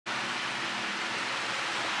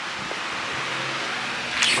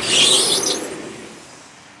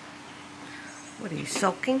What are you,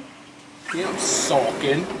 sulking? Yeah, I'm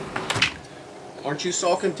sulking. Aren't you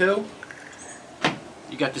sulking too?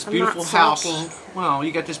 You got this beautiful house. Well,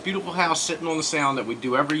 you got this beautiful house sitting on the sound that we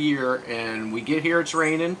do every year, and we get here, it's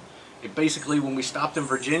raining. It basically, when we stopped in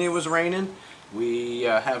Virginia, it was raining. We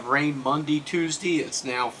have rain Monday, Tuesday. It's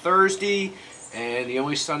now Thursday, and the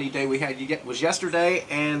only sunny day we had was yesterday,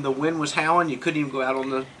 and the wind was howling. You couldn't even go out on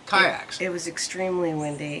the kayaks. It was extremely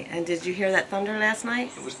windy. And did you hear that thunder last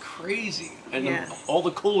night? It was crazy. And yeah. All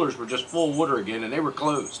the coolers were just full of water again, and they were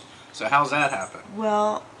closed. So how's that happen?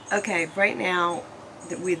 Well, okay, right now,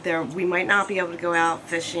 we might not be able to go out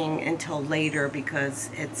fishing until later because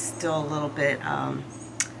it's still a little bit,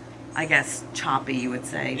 I guess, choppy, you would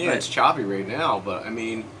say. Yeah, it's choppy right now, but I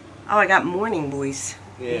mean... Oh, I got morning voice.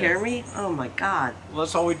 Yeah. You hear me? Oh my God. Well,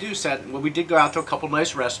 that's all we do. Well, we did go out to a couple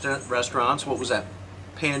nice restaurants. What was that?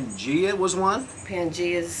 Pangea was one?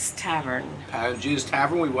 Pangea's Tavern. Pangea's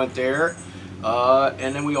Tavern, we went there.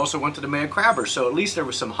 And then we also went to the Mad Crabber. So at least there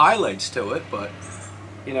was some highlights to it, but...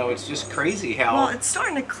 You know, it's just crazy how... Well, it's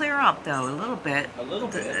starting to clear up, though, a little bit. A little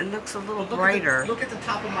bit. It looks a little brighter. Look at the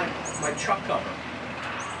top of my truck cover.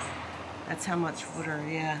 That's how much water,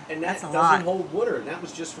 yeah. And that's that a doesn't lot. hold water. And that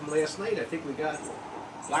was just from last night. I think we got...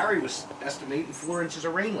 Larry was estimating 4 inches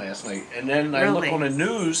of rain last night. And then I look on the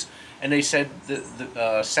news, and they said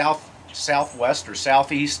the southwest or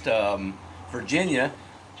southeast Virginia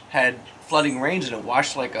had flooding rains, and it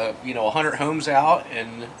washed like 100 homes out,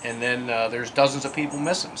 and then there's dozens of people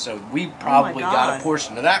missing. So we probably got a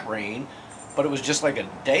portion of that rain, but it was just like a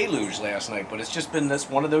deluge last night. But it's just been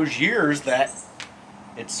one of those years that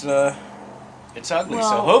it's ugly. Well,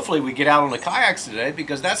 so hopefully we get out on the kayaks today,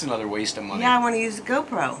 because that's another waste of money. Yeah, I want to use a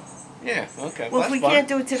GoPro. Yeah, okay. Well, if we can't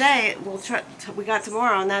do it today, we'll try. We got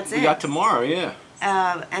tomorrow, and that's it. We got tomorrow, yeah.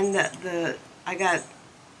 And I got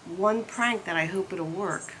one prank that I hope it'll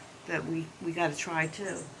work. That we got to try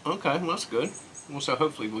too. Okay, well, that's good. Well, so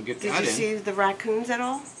hopefully we'll get that in. Did you see the raccoons at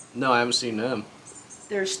all? No, I haven't seen them.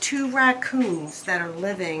 There's 2 raccoons that are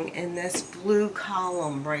living in this blue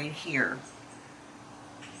column right here.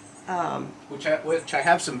 Which I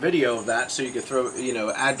have some video of that, so you could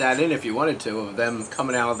add that in if you wanted to, of them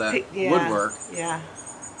coming out of that woodwork. Yeah.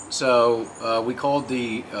 So we called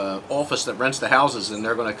the office that rents the houses, and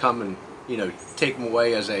they're going to come and take them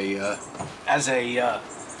away as a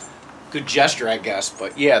good gesture, I guess.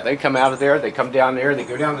 But yeah, they come out of there, they come down there, they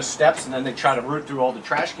go down the steps, and then they try to root through all the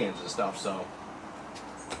trash cans and stuff. So,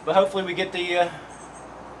 but hopefully we get the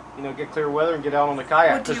get clear weather and get out on the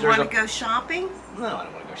kayak. Well, do you want to go shopping? No, I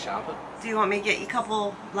don't want to go shopping. Do you want me to get you a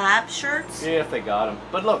couple lab shirts? Yeah, if they got them.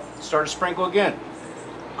 But look, it's starting to sprinkle again.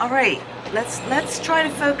 All right, let's try to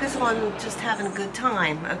focus on just having a good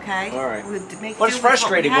time, okay? All right. Well, it's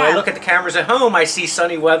frustrating when I look at the cameras at home. I see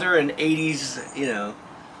sunny weather and 80s. It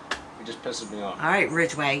just pisses me off. All right,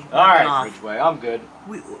 Ridgway. All right, Ridgway. I'm good.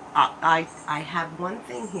 I have one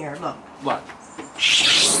thing here. Look. What?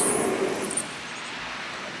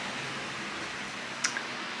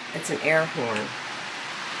 It's an air horn.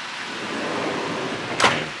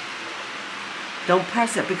 Don't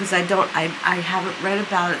press it because I haven't read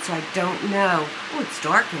about it, so I don't know. Oh, it's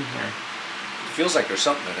dark in here. It feels like there's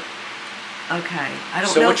something in it. Okay. I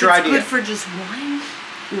don't know if it's good for just one,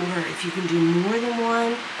 or if you can do more than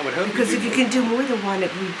one. I would hope. Because if you can do more than one,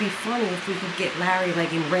 it would be funny if we could get Larry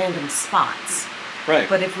like in random spots. Right.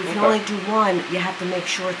 But if we can only do one, you have to make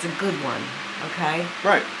sure it's a good one. Okay?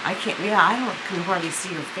 Right. I can't. Yeah, I can hardly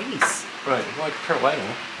see your face. Right. Well, I can turn light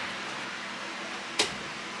on.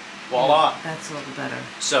 Voila. That's a little better.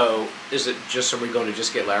 So, is it just, are we going to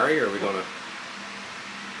just get Larry, or are we going to,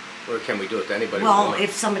 or can we do it to anybody? Well,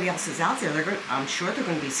 if somebody else is out there, I'm sure they're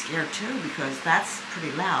going to be scared too, because that's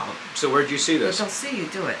pretty loud. So where'd you see this? But they'll see you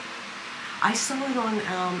do it. I saw it on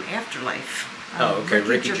Afterlife. Oh, okay.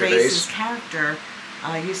 Ricky Gervais's character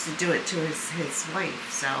used to do it to his wife,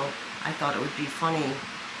 so I thought it would be funny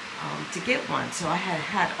to get one. So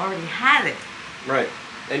I already had it. Right.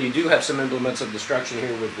 And you do have some implements of destruction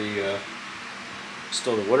here with the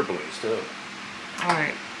still the water balloons too. All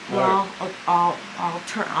right. Well, I'll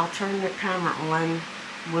turn the camera on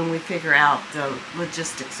when we figure out the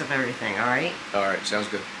logistics of everything. All right. All right. Sounds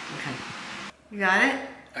good. Okay. You got it?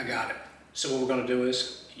 I got it. So what we're going to do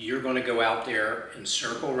is you're going to go out there and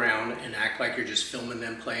circle around and act like you're just filming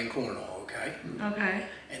them playing cornhole. Okay. Okay.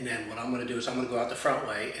 And then what I'm going to do is I'm going to go out the front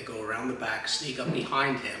way and go around the back, sneak up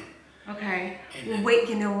behind him. Okay. Well, wait,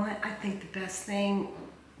 you know what? I think the best thing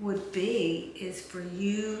would be is for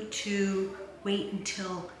you to wait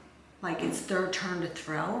until, like, it's their turn to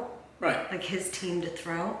throw. Right. Like his team to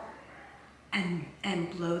throw. And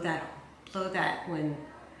blow that when,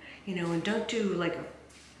 and don't do, like,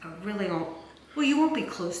 a really long... Well, you won't be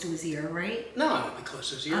close to his ear, right? No, I won't be close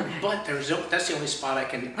to his ear. Okay. But that's the only spot I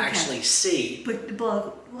can actually see. But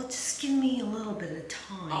well, just give me a little bit of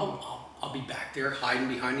time. I'll be back there hiding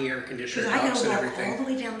behind the air conditioner Because I ducts gotta and walk everything. all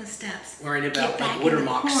the way down the steps. Worrying about like water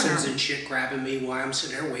moccasins and shit grabbing me while I'm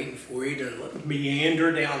sitting there waiting for you to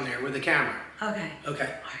meander down there with the camera. Okay. Okay.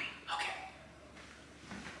 All right. Okay.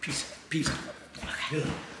 Peace. Okay. Good.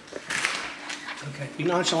 Okay. Be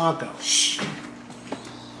nonchalant though. Shh.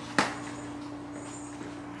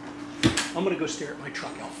 I'm gonna go stare at my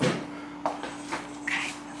truck out front.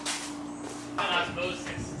 Okay.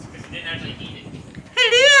 Osmosis, because it didn't actually eat it.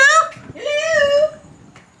 Hello. Hello.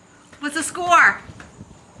 What's the score?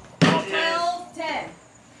 12-10.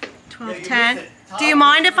 12-10. Do you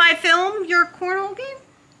mind if I film your cornhole game?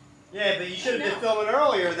 Yeah, but you should have been filming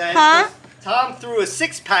earlier then. Huh? Tom threw a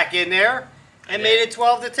 6-pack in there and made it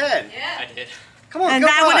 12-10. Yeah. I did. Come on, And go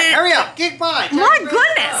that by. would've- Hurry up, get by. My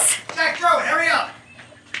goodness. Jack, throw it. Hurry up.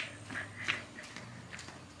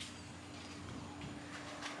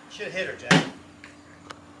 Should have hit her, Jack.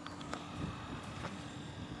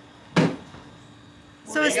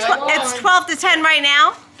 So it's You got one. it's 12-10 right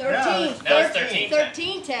now. 13. No, No, it's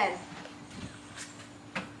 13-10.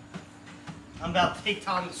 I'm about to take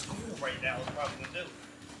Tom to school right now. Is what I'm going to do.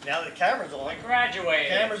 Now that the camera's on. I graduated.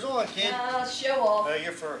 Camera's on, kid. Show off. Oh,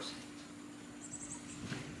 you're first.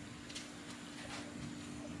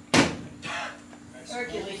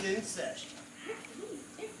 Hercules. In session.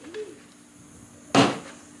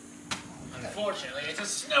 Unfortunately, it's a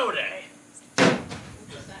snow day. Oh,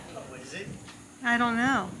 is it? I don't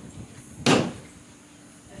know. I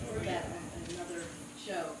heard that on another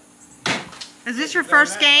show. Is this your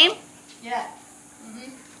first game? Yeah.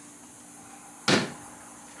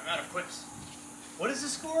 I'm out of quips. What is the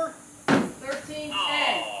score? 13-10.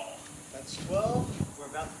 Oh. That's 12. We're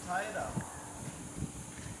about to tie it up.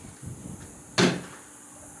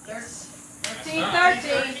 13-13.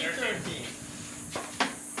 13.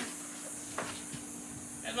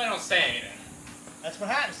 As I don't say anything. That's what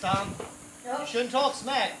happens, Tom. You Nope. shouldn't talk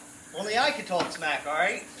smack. Only I can talk smack,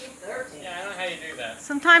 alright? 13. Yeah, I don't know how you do that.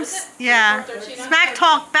 Sometimes, yeah. Smack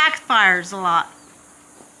talk backfires a lot.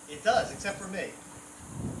 It does, except for me.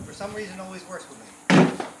 For some reason, it always works with me.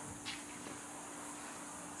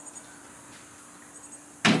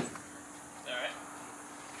 Alright.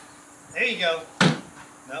 There you go.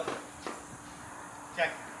 Nope.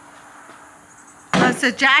 Check.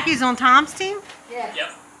 So Jackie's on Tom's team? Yep.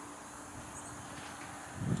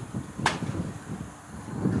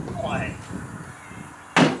 Why?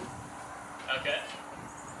 Okay.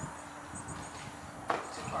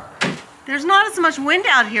 There's not as much wind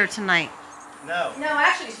out here tonight. No. No,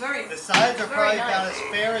 actually, it's very. The sides are Very probably nice. about as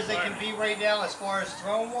fair as they can be right now as far as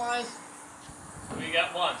throwing wise. We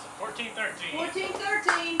got one, so 14-13.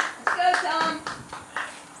 14-13. Let's go, Tom.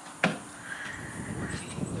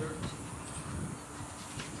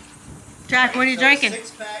 Jack, what are you drinking?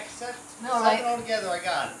 6-pack, seven right. altogether, I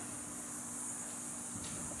got it.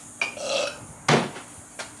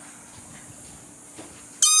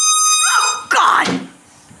 Oh, God!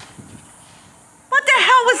 What the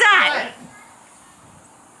hell was that?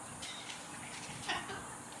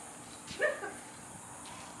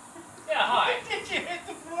 Yeah, hi. Did you hit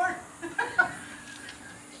the board?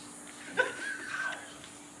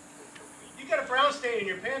 You got a brown stain in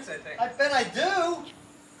your pants, I think. I bet I do.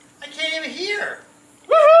 I can't even hear.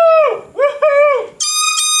 Woohoo! Woohoo!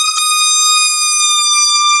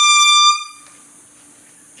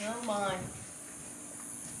 Oh, my.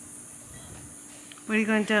 What are you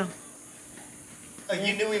going to do? Oh,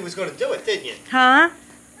 you knew he was going to do it, didn't you? Huh?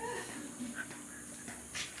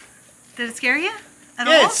 Did it scare you at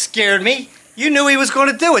Yeah, all? it scared me. You knew he was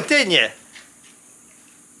going to do it, didn't you?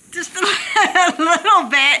 Just a little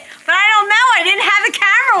bit. But I don't know. I didn't have the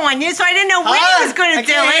camera on you, so I didn't know when he was going to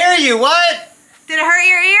do I can't it. hear you. What? Did it hurt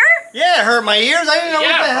your ear? Yeah, it hurt my ears. I didn't know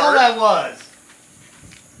Yeah, what the it hell hurt. that was.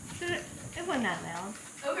 It wasn't that loud.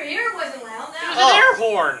 Over here it wasn't loud. It was No. an air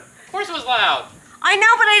horn. Of course it was loud. I know,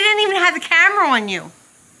 but I didn't even have the camera on you.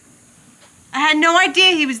 I had no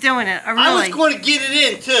idea he was doing it. I I was really. going to get it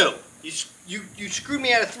in, too. You screwed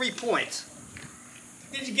me out of 3 points.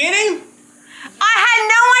 Did you get him? I had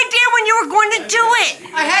no idea when you were going to do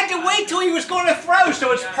it. I had to wait till he was going to throw,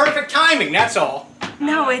 so it's perfect timing, that's all.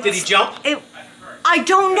 No, it's. Did he jump? I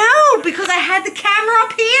don't know because I had the camera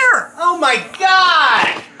up here. Oh my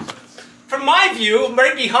God! From my view,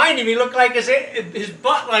 right behind him, he looked like his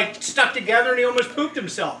butt like stuck together, and he almost pooped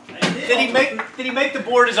himself. Did he make the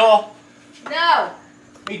board? Is all? No.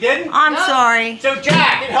 He didn't. I'm No. sorry. So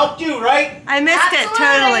Jack, it helped you, right? I missed Absolutely. it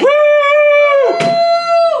totally. Woo!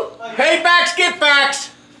 Paybacks, get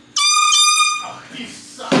backs.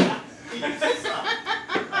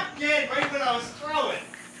 Again, right when I was throwing.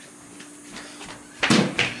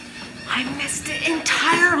 I missed it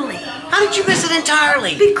entirely. How did you miss it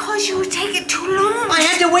entirely? Because you were taking too long. I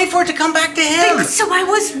had to wait for it to come back to him. So I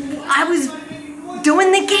was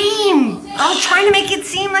doing the game. I was trying to make it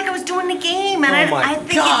seem like I was doing the game, and I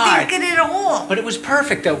think it didn't get it at all. But it was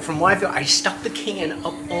perfect though. From what I feel, I stuck the can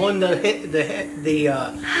up on the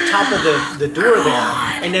top of the door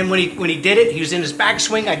there, and then when he did it, he was in his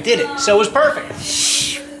backswing. I did it, so it was perfect.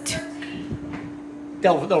 Shoot.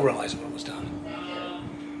 They'll realize when it was done.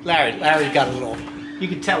 Larry got a little. You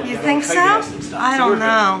can tell. You think so? I don't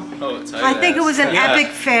know. Oh, it's I think it was an epic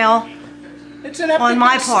fail. It's an epic on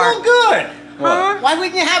my it's part. Still good. Huh? Why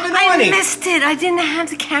wouldn't you have it on I him? missed it. I didn't have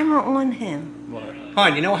the camera on him.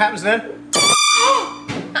 Hon, you know what happens then?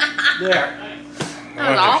 There.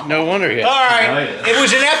 No wonder yet. All right. It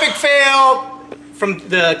was an epic fail from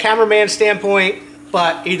the cameraman standpoint,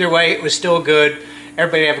 but either way, it was still good.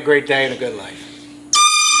 Everybody have a great day and a good life.